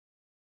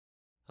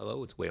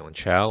Hello, it's Waylon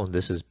Chow, and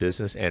this is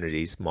Business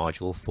Entities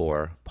Module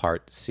 4,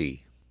 Part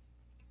C.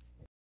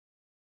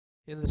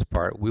 In this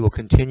part, we will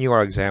continue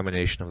our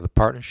examination of the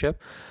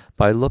partnership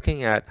by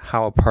looking at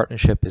how a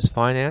partnership is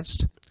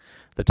financed,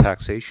 the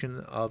taxation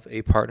of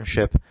a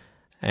partnership,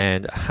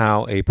 and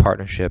how a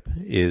partnership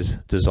is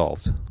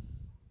dissolved.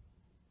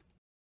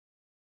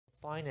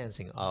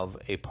 Financing of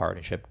a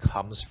partnership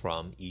comes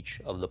from each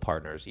of the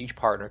partners. Each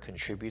partner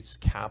contributes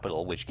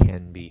capital, which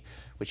can be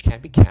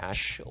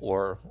cash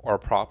or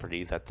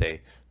property that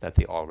they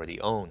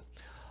already own.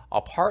 A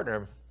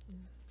partner,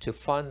 to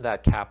fund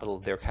that capital,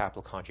 their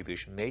capital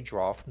contribution, may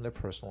draw from their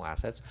personal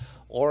assets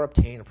or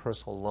obtain a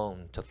personal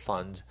loan to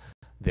fund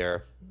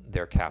their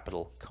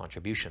capital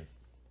contribution.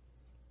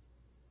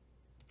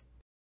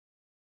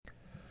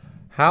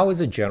 How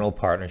is a general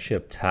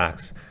partnership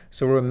taxed?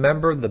 So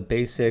remember, the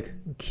basic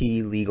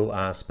key legal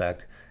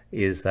aspect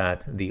is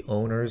that the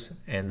owners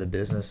and the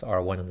business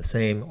are one and the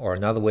same, or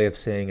another way of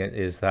saying it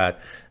is that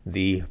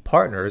the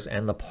partners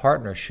and the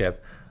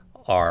partnership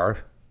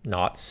are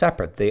not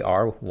separate. They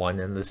are one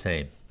and the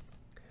same.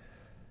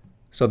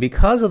 So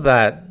because of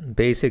that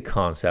basic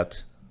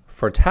concept,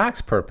 for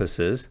tax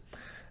purposes,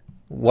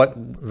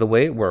 the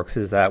way it works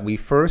is that we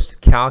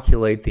first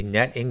calculate the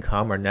net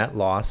income or net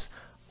loss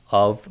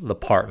of the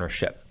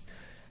partnership.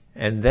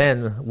 And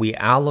then we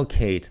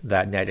allocate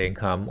that net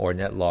income or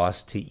net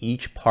loss to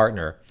each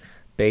partner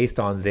based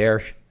on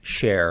their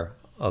share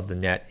of the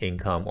net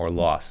income or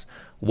loss.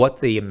 What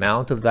the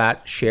amount of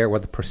that share,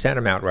 what the percent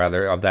amount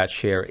rather of that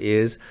share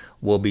is,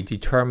 will be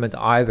determined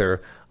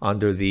either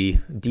under the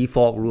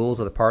default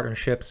rules of the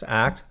Partnerships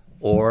Act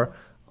or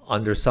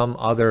under some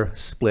other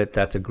split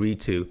that's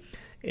agreed to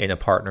in a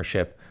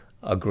partnership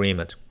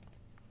agreement.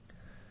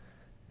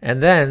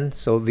 And then,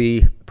 so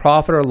the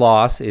profit or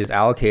loss is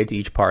allocated to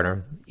each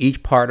partner.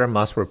 Each partner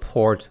must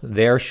report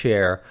their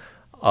share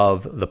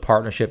of the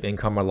partnership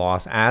income or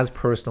loss as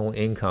personal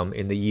income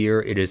in the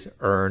year it is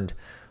earned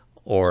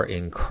or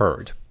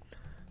incurred.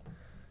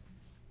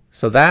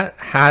 So that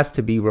has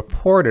to be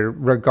reported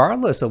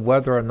regardless of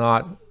whether or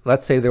not,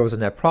 let's say there was a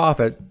net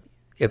profit.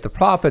 If the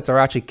profits are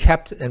actually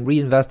kept and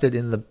reinvested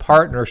in the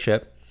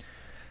partnership,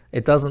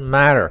 it doesn't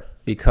matter,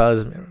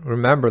 because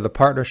remember, the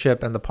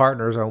partnership and the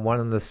partners are one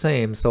and the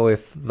same. So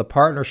if the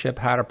partnership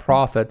had a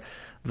profit,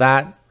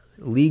 that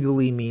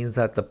legally means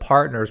that the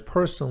partners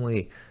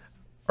personally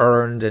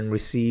earned and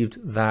received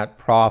that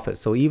profit.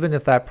 So even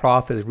if that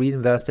profit is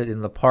reinvested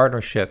in the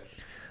partnership,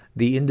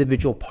 the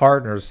individual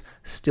partners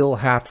still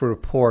have to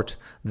report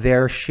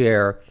their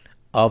share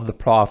of the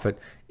profit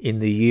in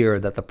the year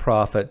that the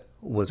profit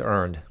was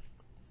earned.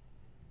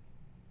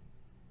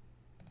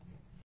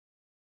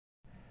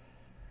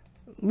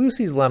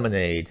 Lucy's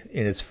Lemonade,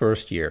 in its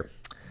first year,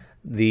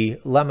 the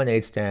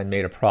lemonade stand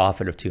made a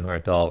profit of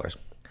 $200.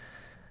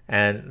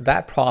 And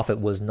that profit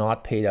was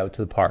not paid out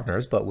to the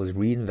partners, but was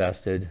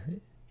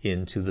reinvested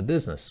into the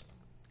business.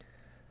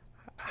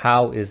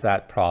 How is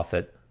that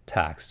profit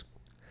taxed?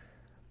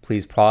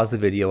 Please pause the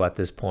video at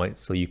this point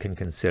so you can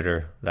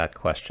consider that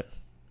question.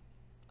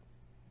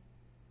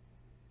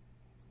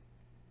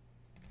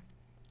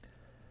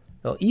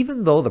 Now,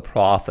 even though the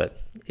profit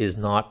is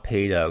not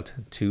paid out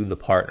to the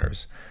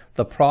partners,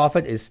 the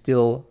profit is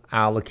still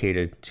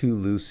allocated to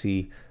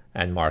Lucy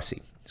and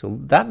Marcy. So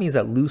that means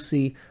that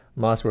Lucy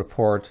must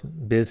report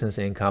business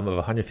income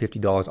of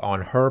 $150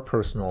 on her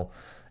personal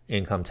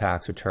income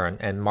tax return,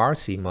 and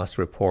Marcy must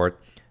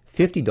report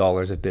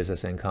 $50 of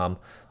business income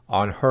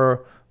on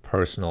her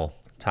personal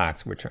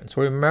tax return.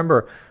 So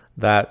remember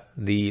that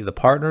the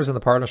partners and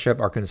the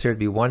partnership are considered to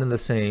be one and the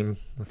same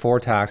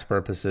for tax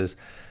purposes.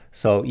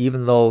 So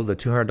even though the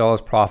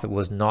 $200 profit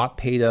was not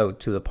paid out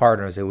to the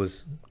partners, it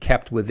was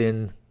kept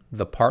within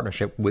the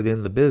partnership,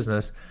 within the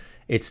business,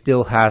 it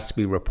still has to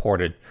be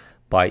reported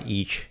by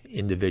each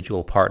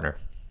individual partner.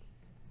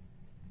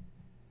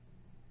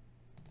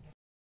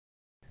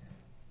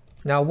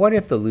 Now, what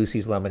if the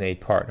Lucy's Lemonade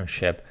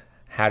partnership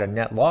had a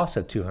net loss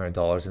of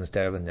 $200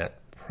 instead of a net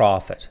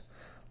profit?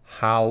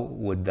 How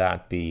would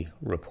that be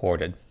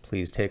reported?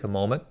 Please take a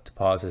moment to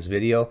pause this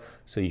video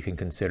so you can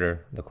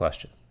consider the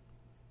question.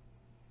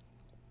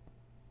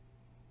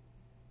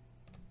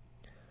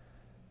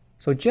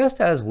 So just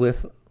as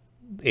with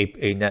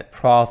a net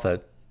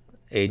profit,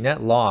 a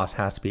net loss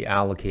has to be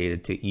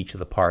allocated to each of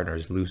the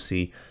partners,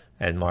 Lucy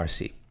and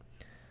Marcy.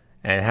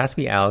 And it has to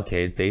be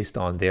allocated based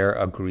on their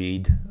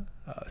agreed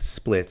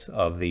split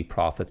of the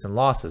profits and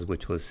losses,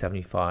 which was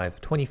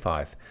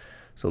 75-25.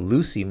 So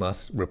Lucy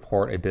must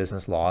report a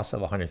business loss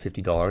of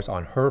 $150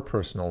 on her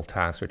personal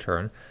tax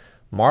return.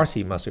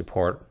 Marcy must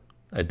report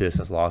a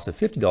business loss of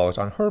 $50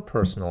 on her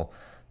personal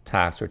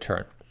tax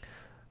return.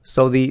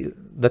 So the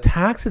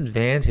tax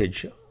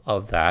advantage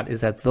of that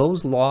is that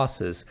those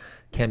losses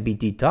can be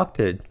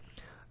deducted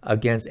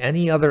against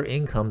any other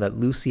income that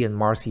Lucy and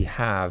Marcy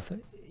have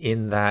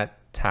in that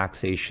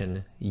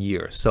taxation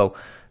year. So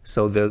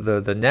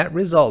the net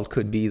result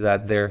could be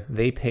that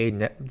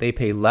they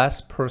pay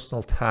less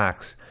personal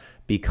tax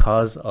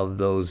because of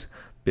those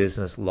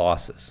business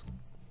losses.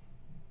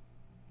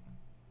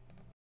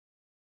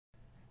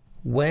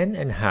 When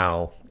and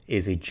how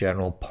is a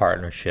general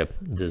partnership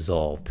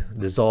dissolved?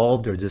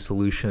 Dissolved or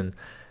dissolution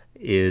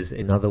is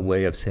another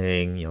way of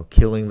saying,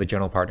 killing the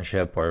general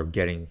partnership or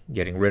getting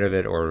rid of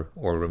it or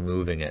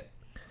removing it.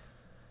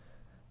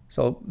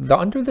 So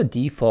under the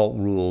default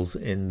rules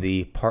in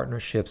the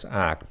Partnerships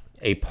Act,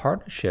 a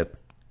partnership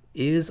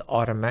is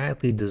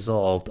automatically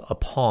dissolved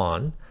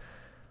upon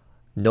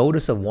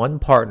notice of one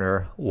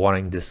partner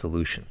wanting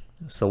dissolution.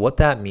 So what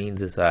that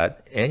means is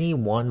that any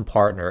one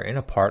partner in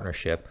a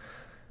partnership,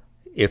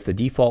 if the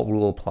default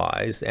rule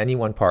applies, any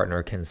one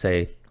partner can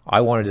say, I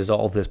want to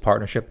dissolve this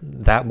partnership.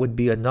 That would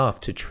be enough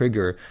to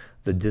trigger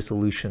the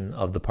dissolution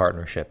of the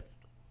partnership.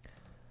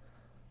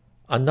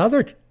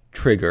 Another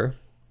trigger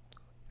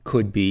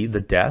could be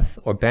the death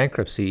or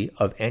bankruptcy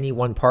of any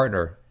one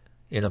partner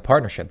in a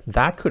partnership.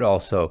 That could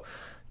also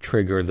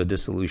trigger the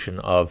dissolution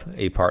of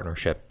a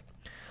partnership.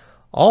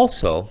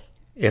 Also,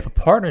 if a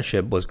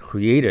partnership was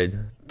created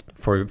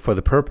for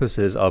the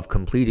purposes of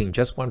completing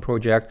just one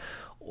project,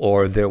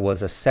 or there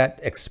was a set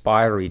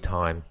expiry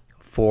time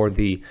for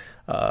the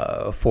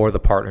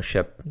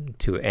partnership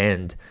to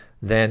end,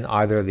 then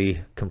either the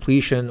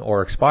completion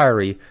or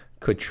expiry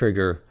could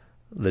trigger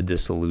the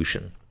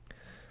dissolution.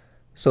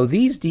 So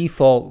these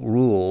default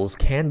rules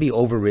can be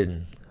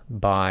overridden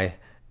by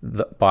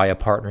a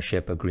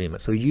partnership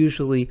agreement. So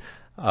usually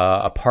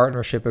a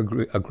partnership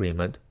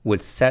agreement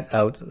would set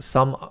out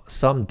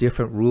some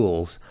different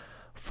rules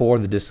for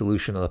the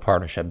dissolution of the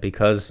partnership,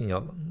 because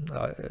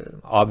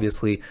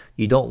obviously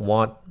you don't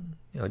want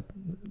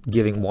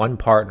giving one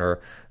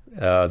partner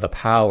the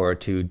power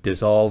to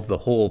dissolve the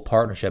whole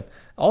partnership.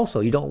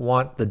 Also, you don't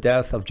want the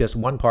death of just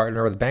one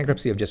partner or the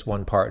bankruptcy of just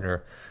one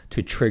partner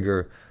to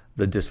trigger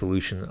the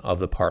dissolution of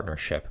the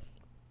partnership.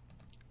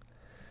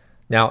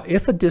 Now,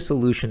 if a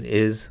dissolution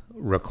is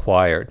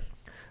required,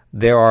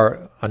 there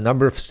are a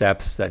number of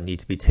steps that need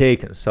to be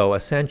taken. So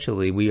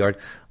essentially, we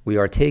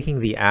are taking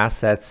the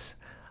assets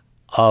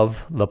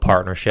of the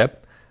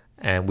partnership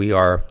and we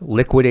are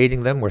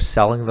liquidating them. We're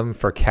selling them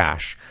for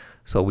cash.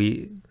 So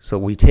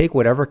we take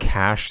whatever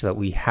cash that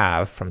we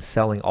have from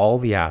selling all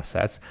the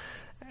assets,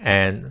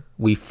 and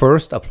we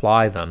first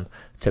apply them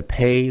to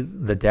pay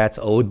the debts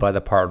owed by the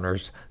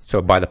partners,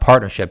 so by the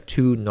partnership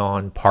to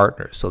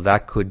non-partners. So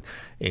that could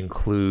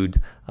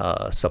include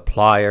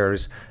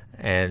suppliers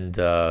and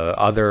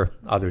other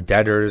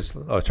debtors,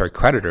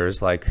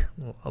 creditors like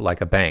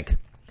a bank.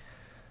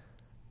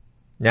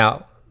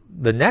 Now,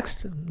 the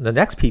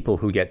next people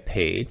who get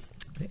paid,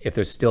 if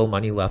there's still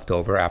money left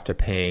over after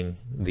paying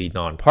the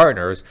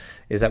non-partners,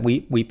 is that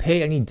we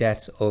pay any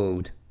debts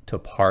owed to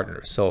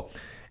partners. So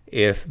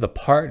if the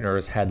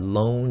partners had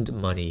loaned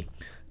money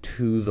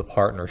to the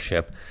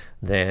partnership,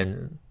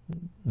 then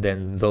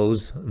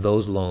those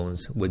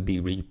loans would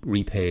be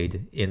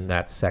repaid in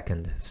that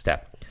second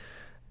step.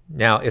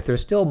 Now, if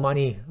there's still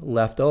money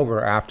left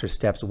over after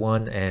steps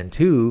 1 and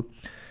 2,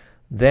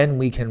 then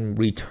we can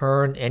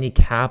return any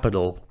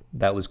capital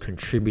that was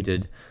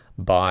contributed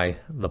by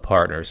the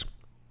partners.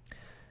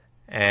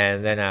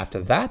 And then after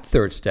that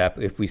third step,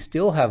 if we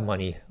still have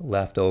money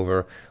left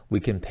over, we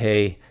can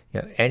pay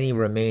any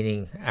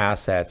remaining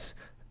assets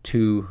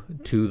to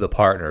the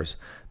partners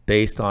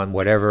based on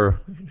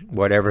whatever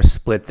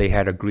split they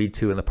had agreed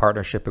to in the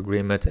partnership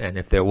agreement. And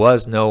if there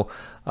was no,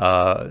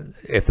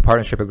 if the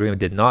partnership agreement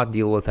did not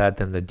deal with that,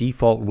 then the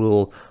default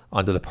rule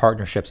under the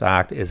Partnerships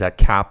Act is that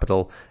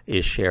capital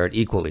is shared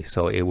equally.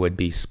 So it would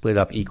be split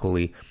up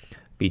equally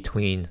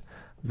between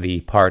the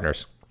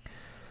partners.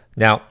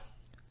 Now,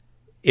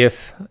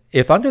 if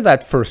under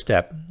that first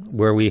step,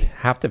 where we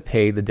have to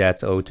pay the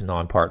debts owed to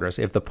non-partners,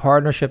 if the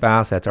partnership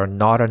assets are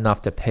not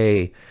enough to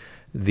pay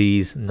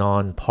these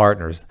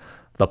non-partners,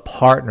 the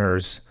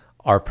partners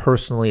are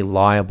personally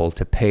liable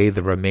to pay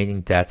the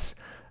remaining debts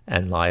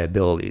and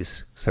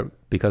liabilities. So,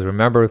 because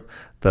remember,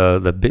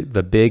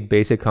 the big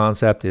basic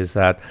concept is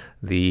that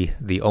the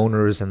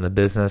owners and the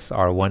business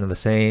are one and the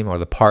same, or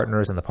the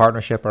partners and the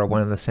partnership are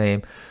one and the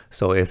same.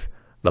 So if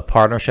the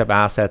partnership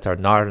assets are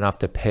not enough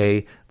to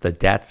pay the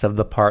debts of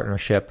the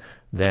partnership,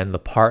 then the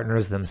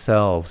partners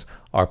themselves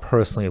are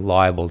personally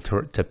liable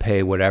to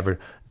pay whatever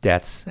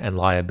debts and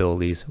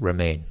liabilities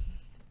remain.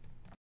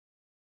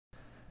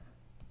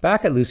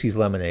 Back at Lucy's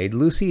Lemonade,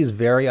 Lucy is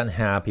very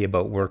unhappy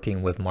about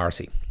working with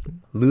Marcy.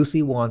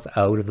 Lucy wants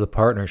out of the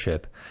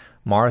partnership.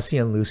 Marcy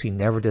and Lucy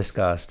never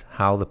discussed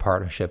how the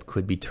partnership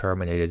could be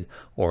terminated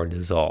or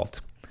dissolved.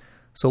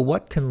 So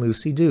what can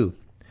Lucy do?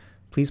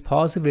 Please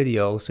pause the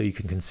video so you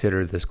can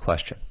consider this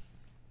question.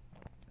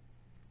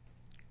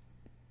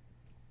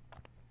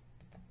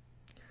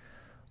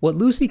 What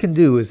Lucy can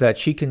do is that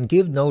she can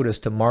give notice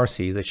to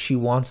Marcy that she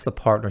wants the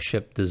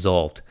partnership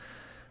dissolved.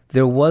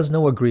 There was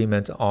no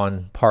agreement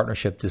on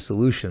partnership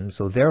dissolution,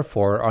 so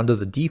therefore, under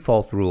the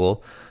default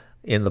rule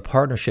in the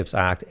Partnerships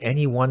Act,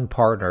 any one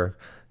partner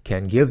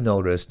can give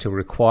notice to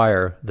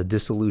require the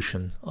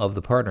dissolution of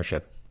the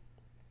partnership.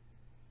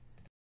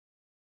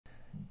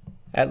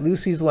 At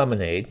Lucy's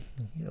Lemonade,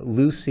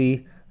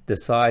 Lucy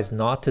decides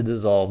not to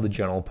dissolve the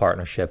general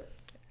partnership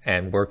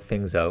and work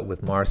things out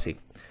with Marcy.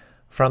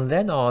 From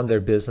then on, their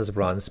business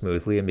runs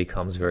smoothly and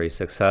becomes very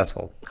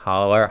successful.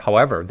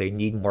 However, they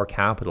need more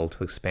capital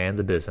to expand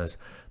the business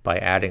by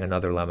adding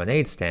another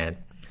lemonade stand.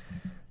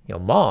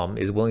 Mom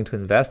is willing to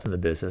invest in the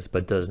business,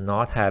 but does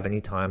not have any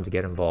time to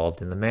get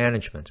involved in the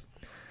management.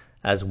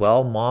 As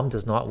well, Mom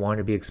does not want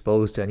to be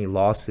exposed to any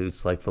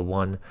lawsuits like the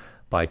one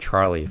by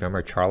Charlie.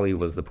 Remember, Charlie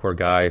was the poor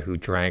guy who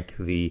drank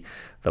the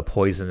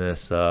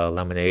poisonous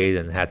lemonade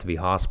and had to be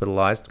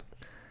hospitalized.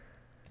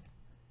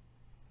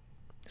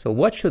 So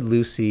what should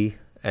Lucy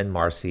and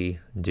Marcy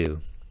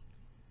do?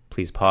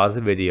 Please pause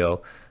the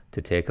video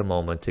to take a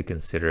moment to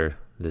consider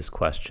this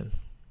question.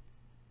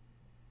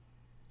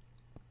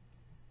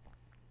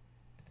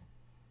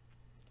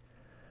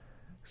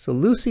 So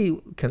Lucy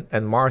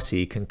and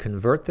Marcy can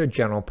convert their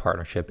general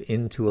partnership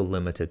into a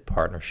limited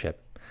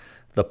partnership.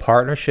 The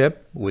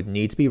partnership would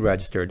need to be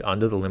registered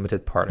under the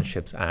Limited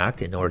Partnerships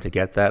Act in order to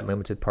get that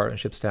limited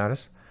partnership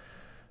status.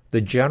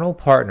 The general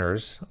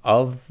partners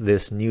of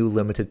this new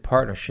limited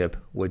partnership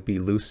would be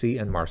Lucy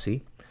and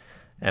Marcy,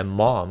 and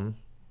Mom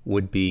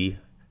would be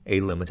a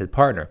limited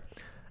partner.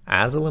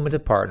 As a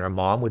limited partner,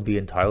 Mom would be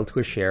entitled to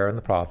a share in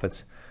the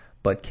profits,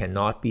 but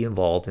cannot be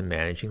involved in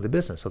managing the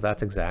business. So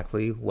that's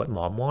exactly what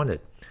Mom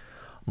wanted.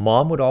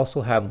 Mom would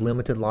also have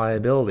limited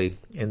liability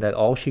in that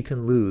all she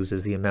can lose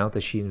is the amount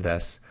that she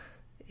invests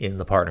in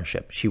the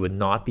partnership. She would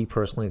not be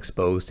personally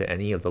exposed to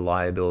any of the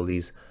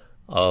liabilities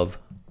of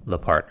the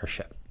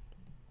partnership.